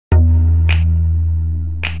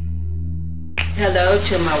Hello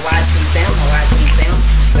to my YT fam,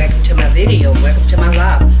 welcome to my video, welcome to my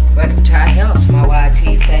live, welcome to our house, my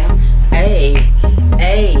YT fam. Hey,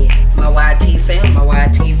 my YT fam,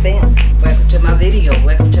 welcome to my video,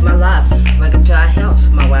 welcome to my live, welcome to our house,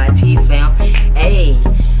 my YT fam. Hey,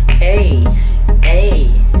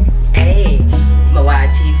 my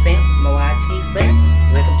YT fam,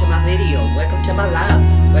 welcome to my video, welcome to my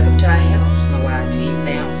live, welcome to our house, my YT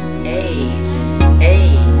fam.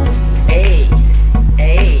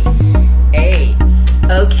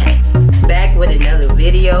 Okay, back with another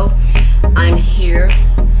video. I'm here.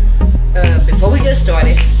 Before we get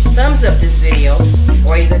started, thumbs up this video,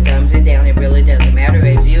 or either thumbs it down. It really doesn't matter.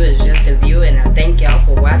 A view is just a view, and I thank y'all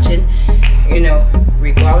for watching,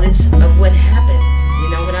 regardless of what happened. You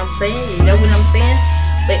know what I'm saying?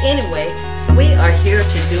 But anyway, we are here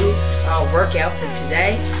to do our workout for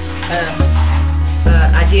today.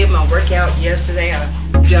 I did my workout yesterday. I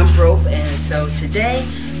jump rope, and so today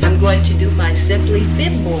I'm going to do my Simply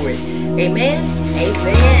Fit board. Amen.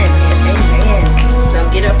 So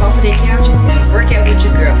get up off of the couch and work out with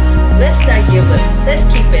your girl. Let's not give up. Let's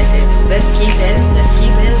keep at this. Let's keep at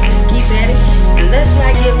it. And let's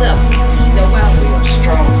not give up. You know why? We are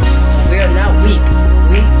strong. We are not weak.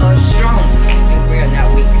 We are strong, and we are not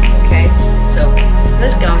weak. Okay? So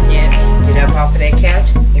let's go ahead, get up off of that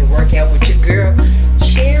couch and work out with your girl,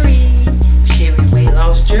 Sherry Weight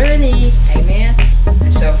Loss Journey. Amen.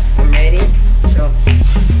 And so I'm ready. So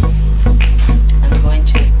I'm going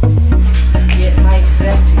to get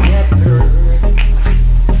myself together.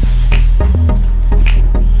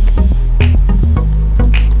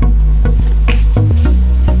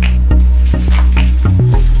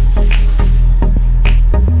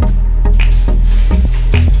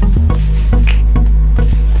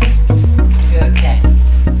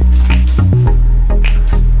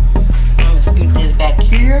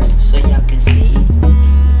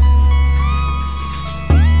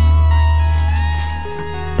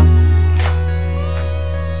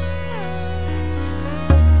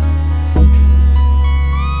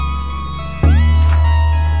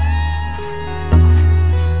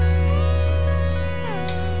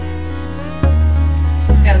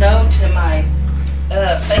 Hello to my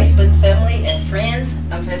Facebook family and friends.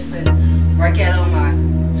 I'm just to work out on my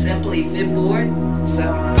Simply Fit board. So,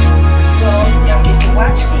 y'all get to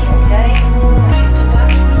watch me, okay? Y'all get to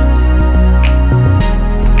watch me.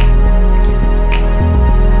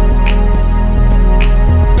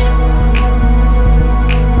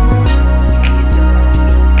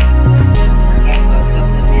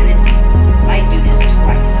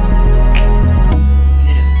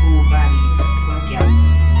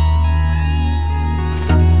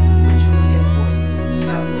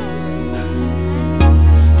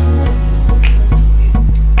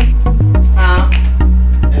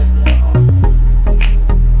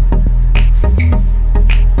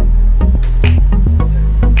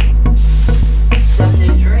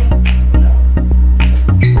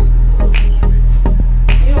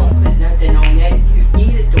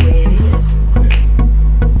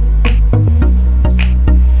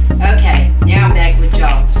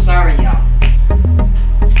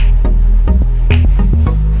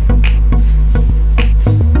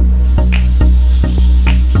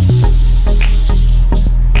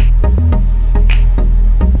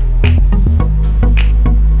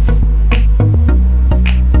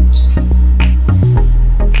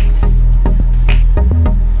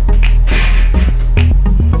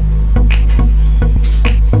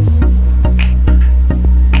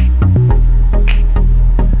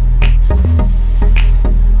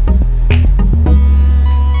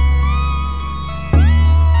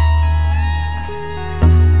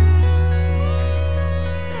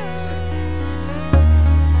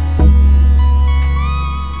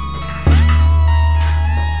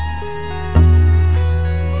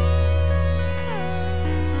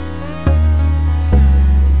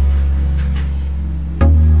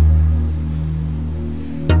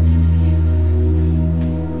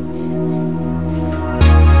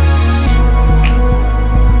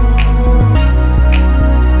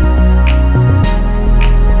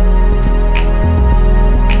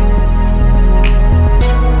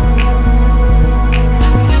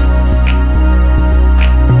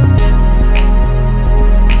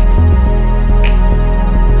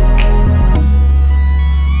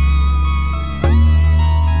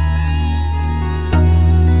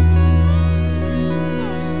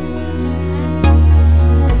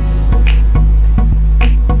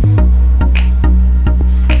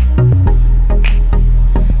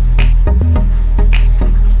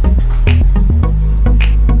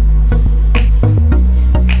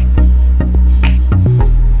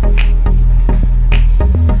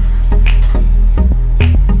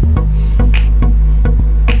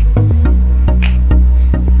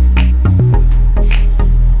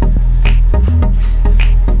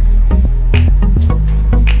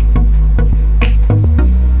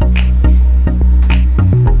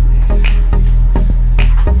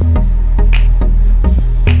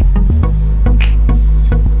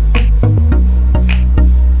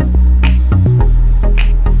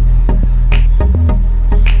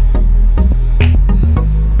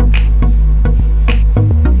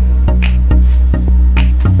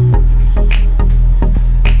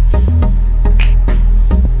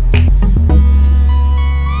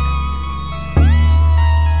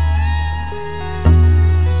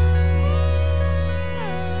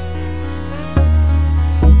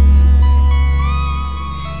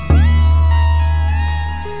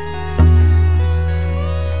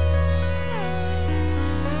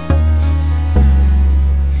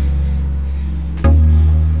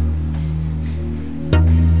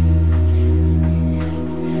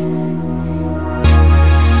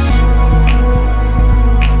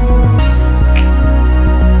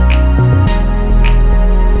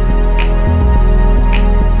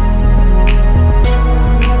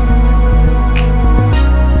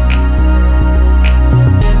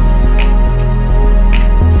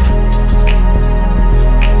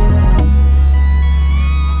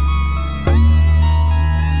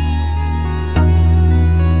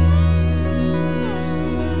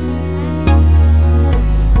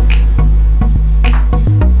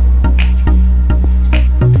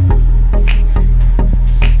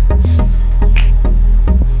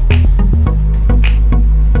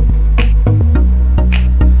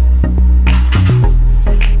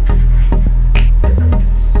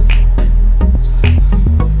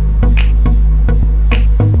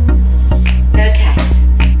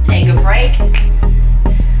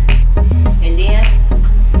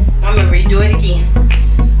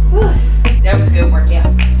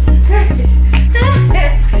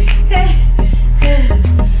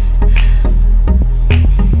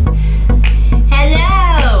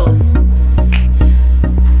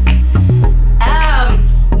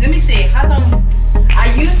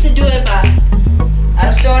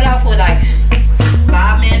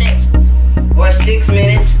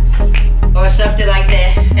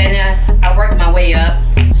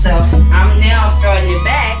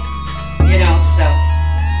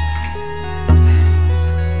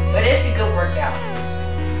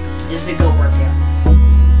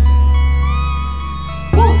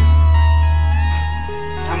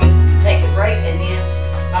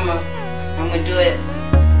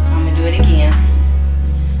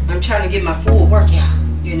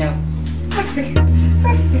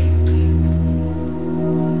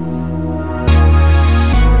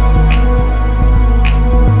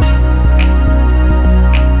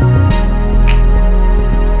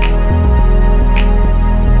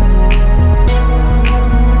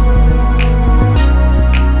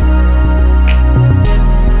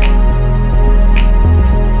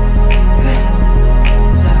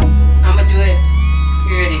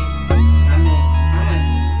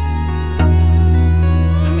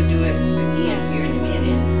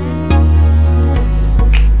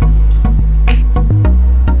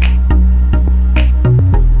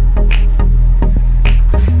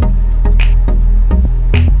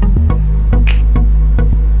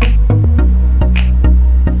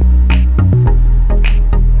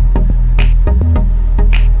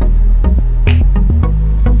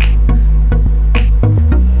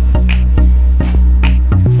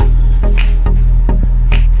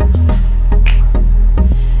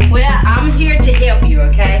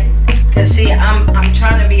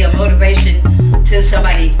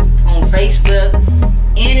 on Facebook,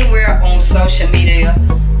 anywhere on social media,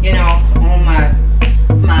 you know, on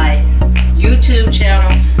my YouTube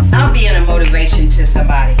channel. I'm being a motivation to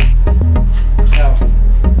somebody. So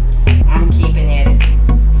I'm keeping at it.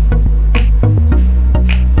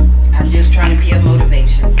 I'm just trying to be a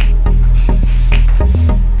motivation.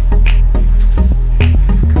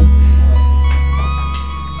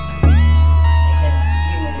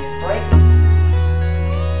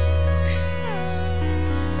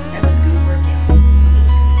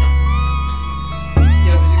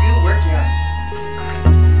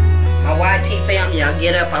 Y'all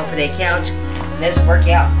get up off of that couch. Let's work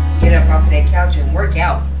out. Get up off of that couch and work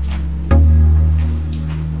out.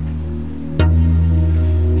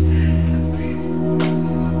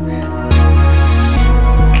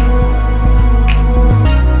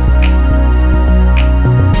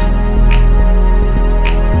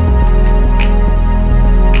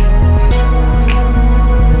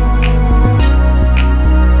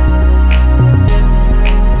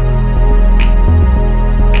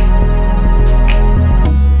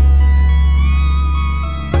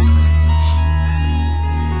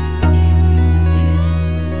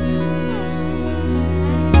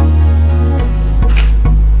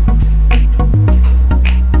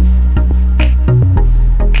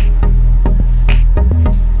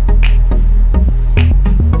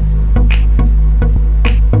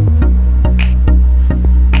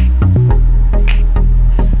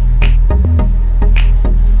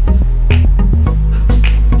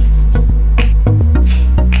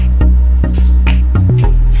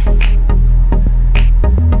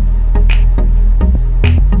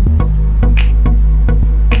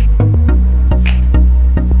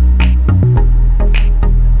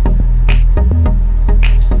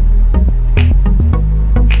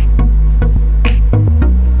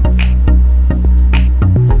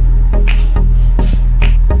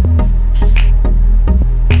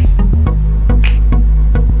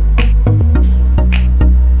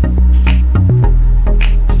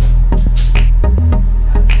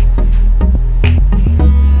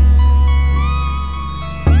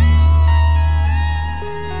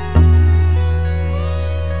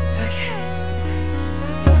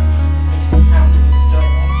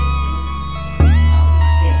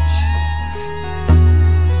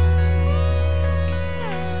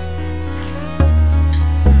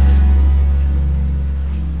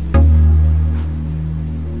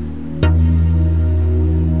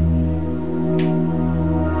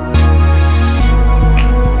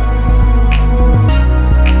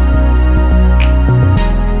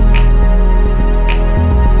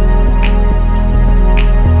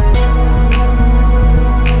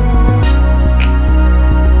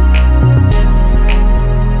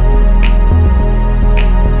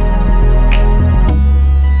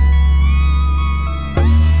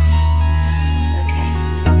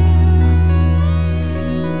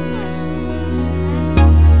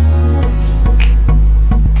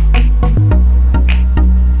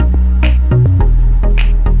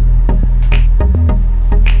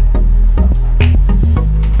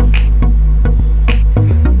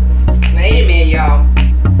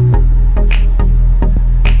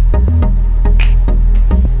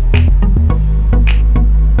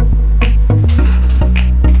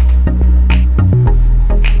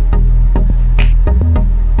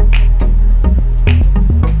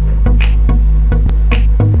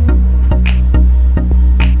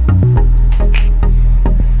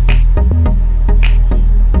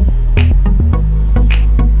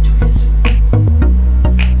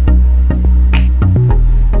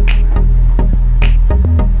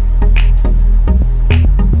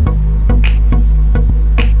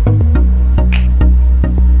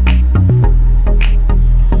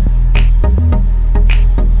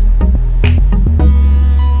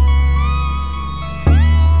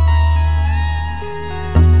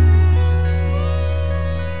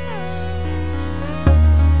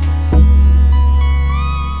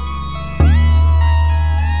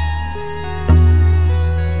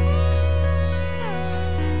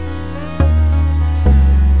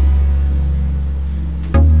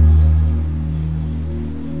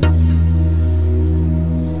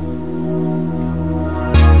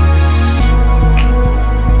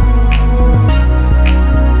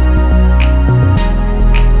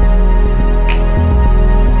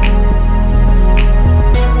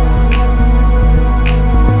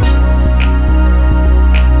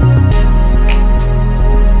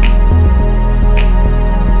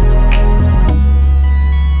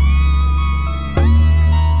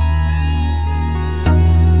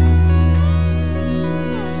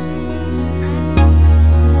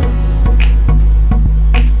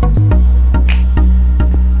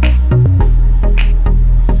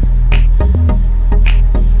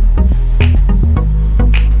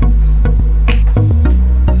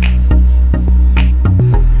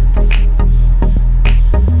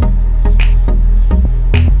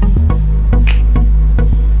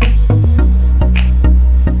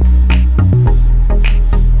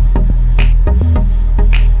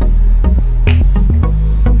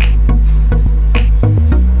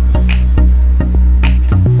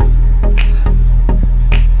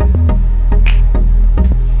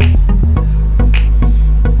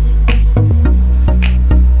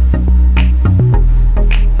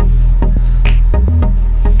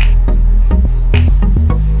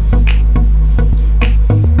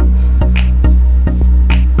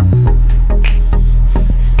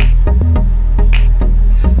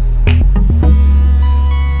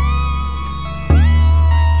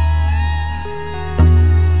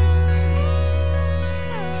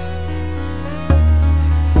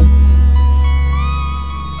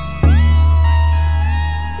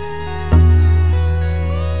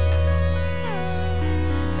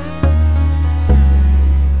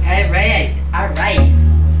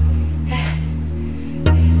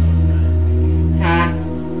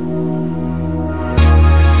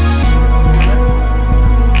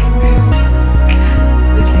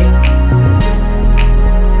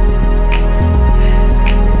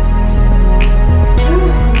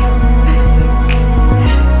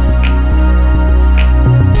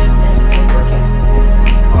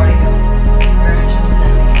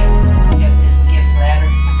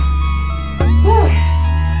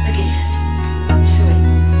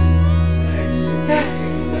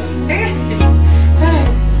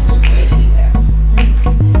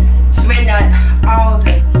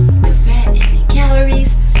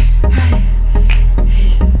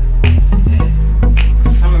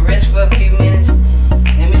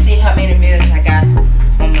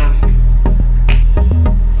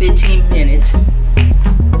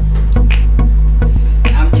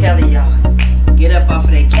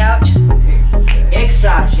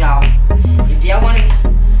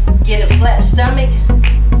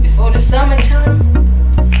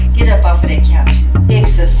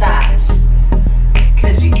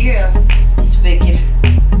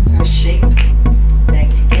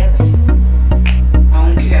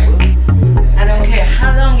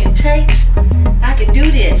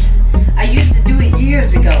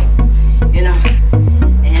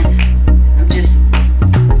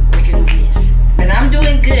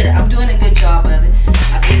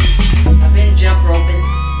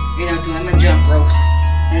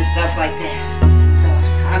 So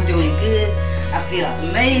I'm doing good. I feel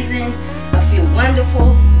amazing. I feel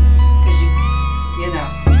wonderful. Because you know,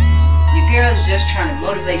 your girl is just trying to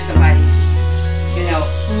motivate somebody, you know,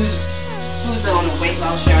 who's on a weight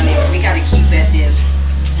loss journey. We got to keep at this.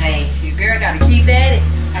 Hey, your girl got to keep at it.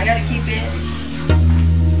 I got to keep at it.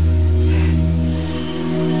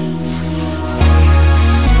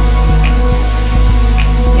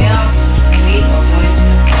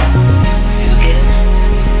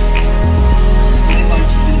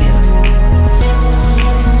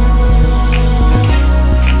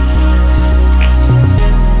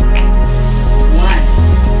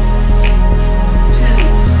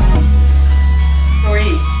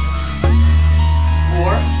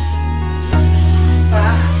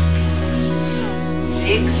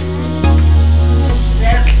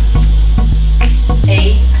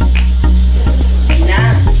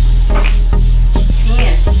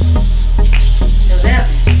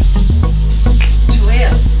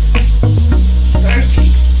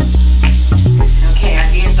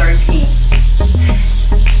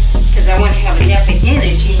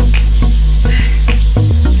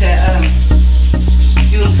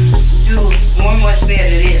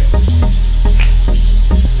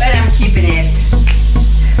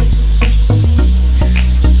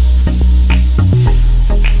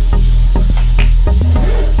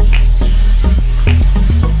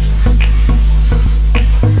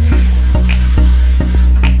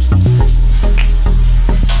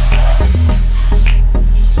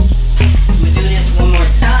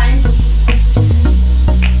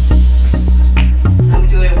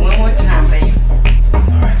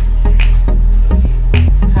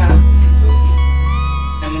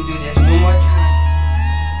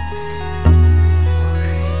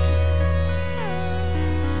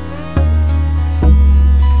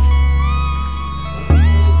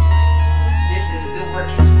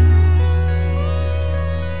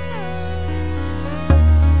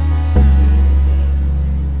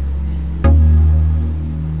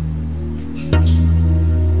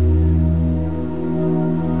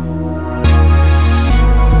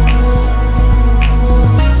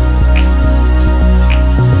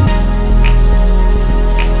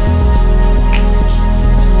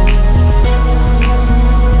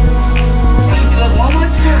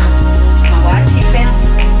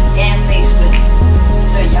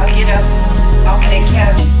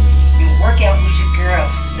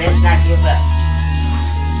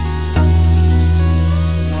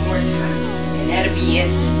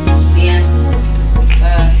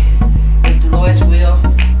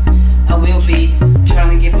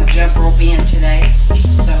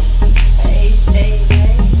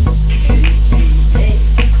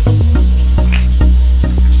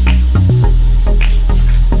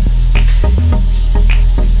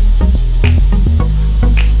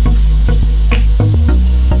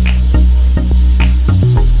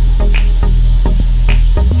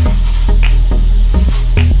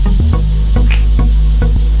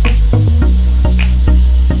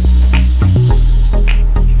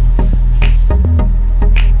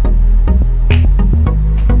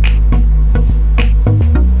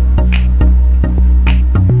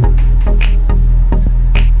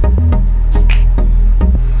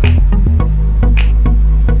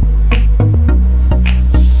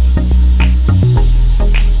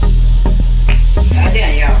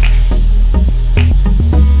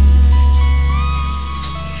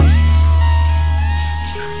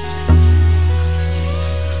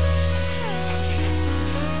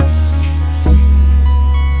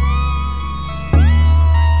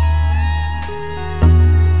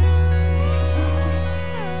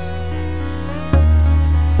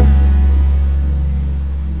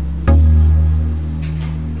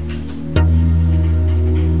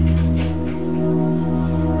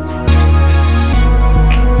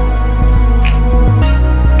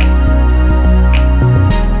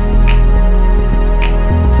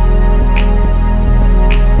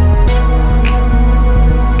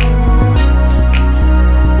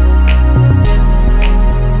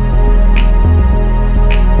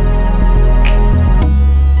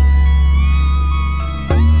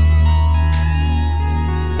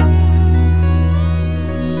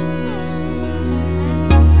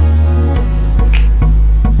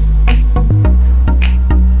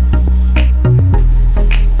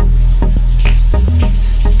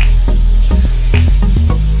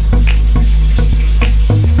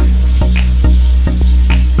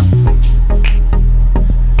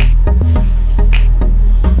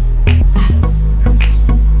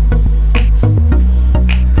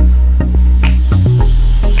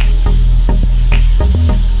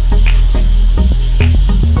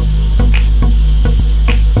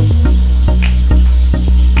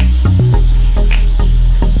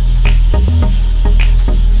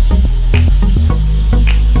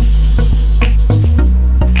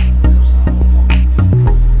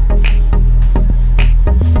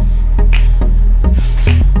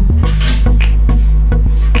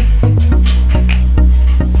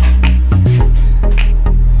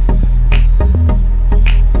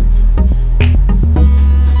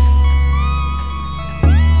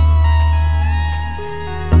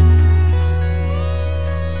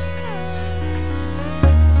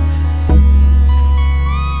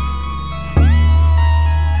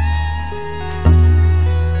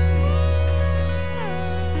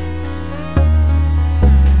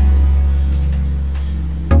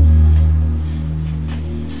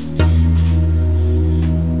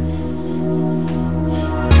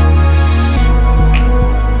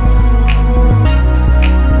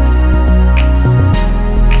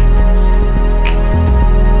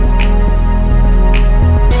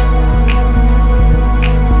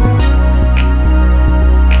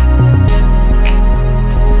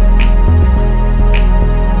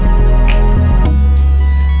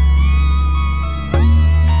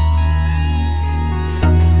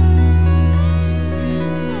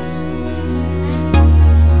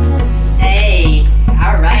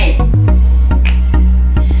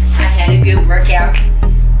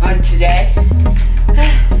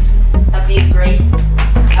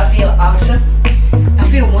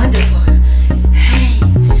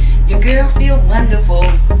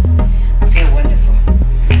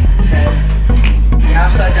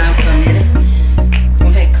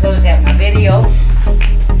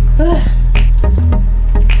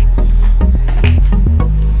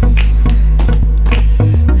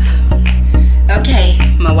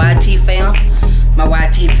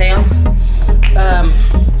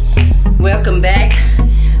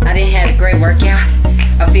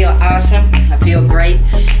 I feel great.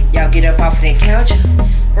 Y'all get up off of that couch.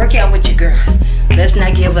 Work out with your girl. Let's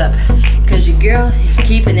not give up. Because your girl is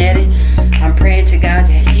keeping at it. I'm praying to God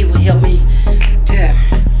that He will help me to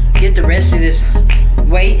get the rest of this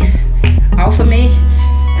weight off of me.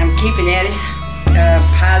 I'm keeping at it.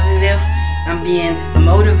 Positive. I'm being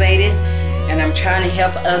motivated. And I'm trying to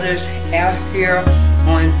help others out here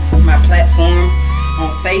on my platform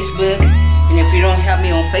on Facebook. And if you don't help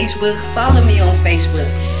me on Facebook, follow me on Facebook.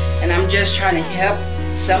 And I'm just trying to help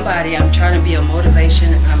somebody. I'm trying to be a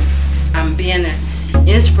motivation. I'm being an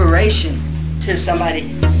inspiration to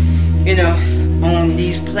somebody, you know, on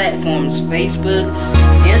these platforms, Facebook,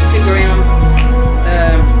 Instagram,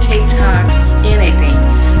 TikTok, anything.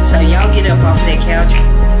 So y'all get up off that couch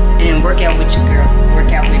and work out with your girl.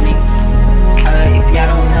 Work out with me. If y'all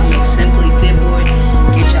don't have no Simply Fit board,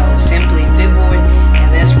 get y'all a Simply Fit board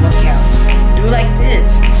and let's work out. Do like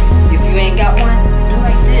this. If you ain't got one, do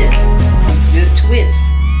like this. Just twist,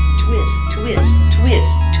 twist, twist,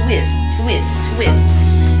 twist, twist, twist, twist.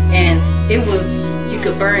 And it will, you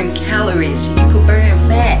could burn calories, you could burn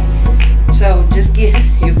fat. So just get,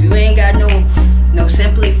 if you ain't got no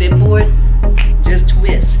Simply Fit board, just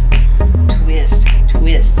twist, twist,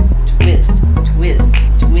 twist, twist, twist,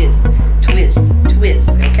 twist, twist, twist,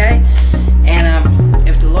 okay? And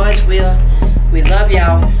if the Lord's will, we love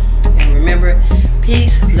y'all. And remember,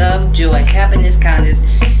 peace, love, joy, happiness, kindness.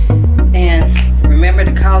 And remember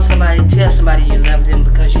to call somebody, tell somebody you love them,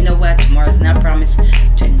 because you know what? Tomorrow's not promised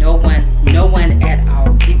to no one at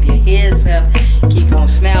all. Keep your heads up, keep on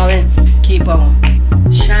smiling, keep on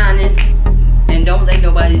shining, and don't let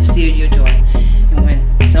nobody steal your joy. And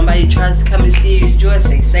when somebody tries to come and steal your joy,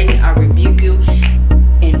 say, Satan, I rebuke you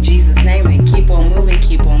in Jesus' name, and keep on moving,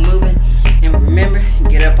 keep on moving. And remember,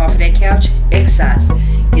 get up off of that couch, exercise.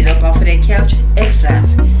 Get up off of that couch,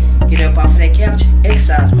 exercise. Get up off of that couch,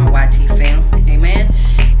 exercise, my YT fam. Amen.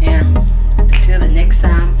 And until the next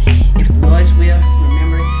time, if the Lord's will,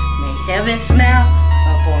 remember, may heaven smile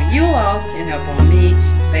upon you all and upon me,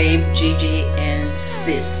 babe, Gigi, and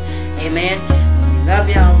sis. Amen. We love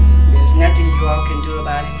y'all. There's nothing you all can do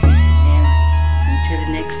about it. And until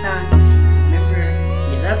the next time, remember,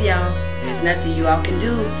 we love y'all. There's nothing you all can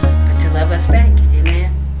do but to love us back.